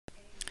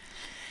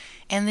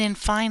And then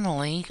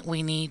finally,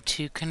 we need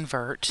to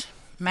convert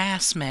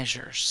mass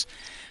measures.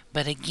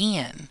 But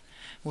again,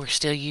 we're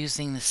still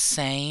using the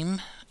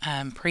same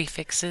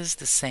prefixes,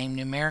 the same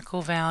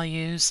numerical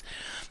values,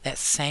 that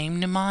same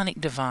mnemonic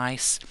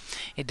device.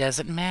 It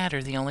doesn't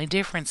matter. The only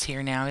difference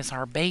here now is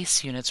our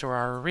base units, or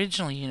our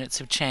original units,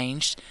 have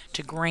changed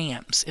to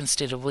grams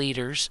instead of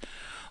liters,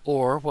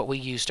 or what we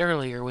used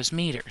earlier was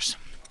meters.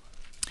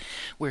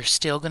 We're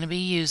still going to be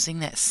using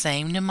that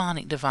same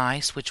mnemonic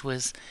device, which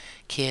was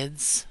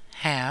kids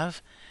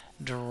have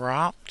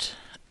dropped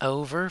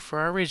over for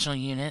our original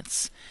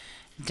units,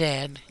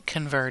 dead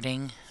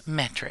converting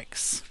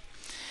metrics.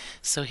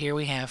 So here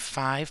we have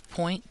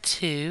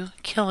 5.2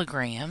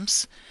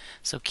 kilograms.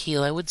 So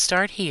kilo would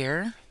start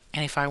here.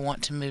 And if I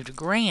want to move to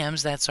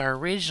grams, that's our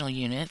original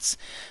units.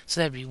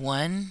 So that'd be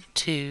 1,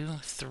 2,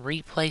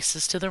 3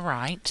 places to the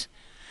right.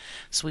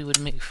 So we would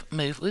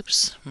move,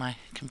 oops, my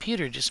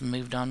computer just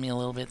moved on me a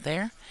little bit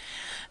there.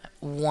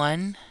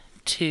 1,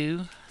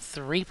 2,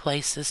 3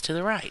 places to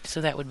the right.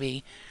 So that would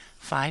be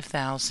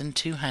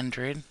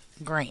 5,200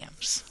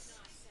 grams.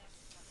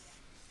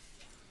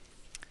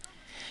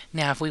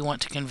 Now if we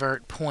want to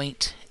convert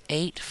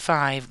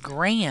 0.85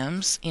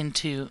 grams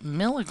into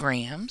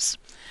milligrams,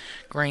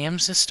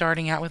 grams is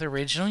starting out with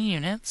original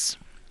units.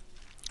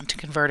 To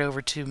convert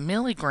over to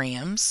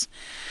milligrams,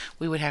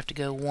 we would have to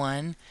go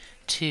 1,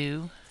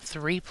 2,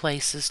 3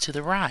 places to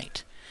the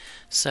right.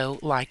 So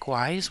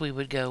likewise, we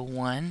would go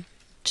 1,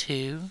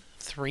 2,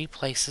 3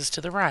 places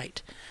to the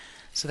right.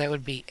 So that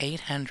would be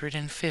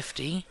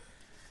 850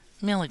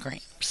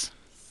 milligrams.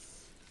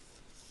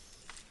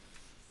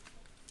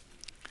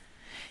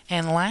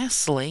 And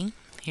lastly,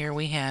 here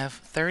we have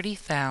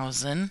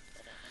 30,000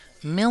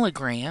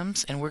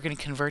 milligrams, and we're going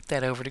to convert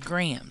that over to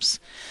grams.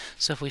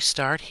 So if we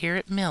start here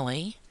at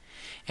milli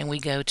and we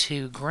go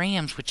to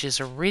grams, which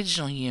is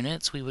original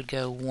units, we would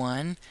go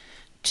 1,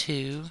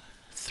 2,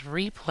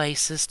 3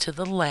 places to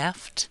the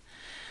left.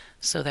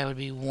 So that would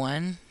be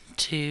 1,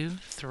 2,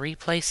 3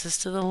 places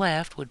to the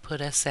left would put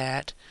us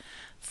at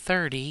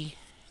 30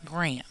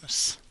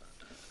 grams.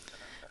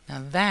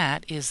 Now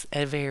that is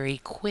a very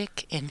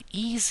quick and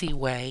easy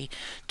way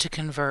to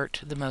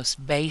convert the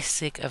most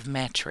basic of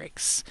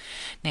metrics.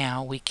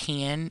 Now we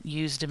can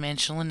use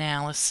dimensional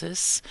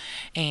analysis,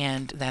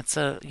 and that's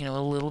a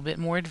little bit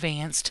more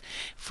advanced.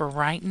 For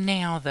right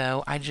now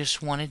though, I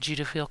just wanted you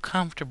to feel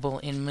comfortable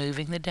in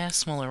moving the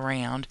decimal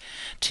around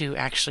to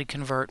actually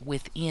convert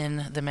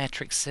within the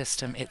metric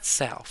system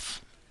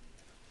itself.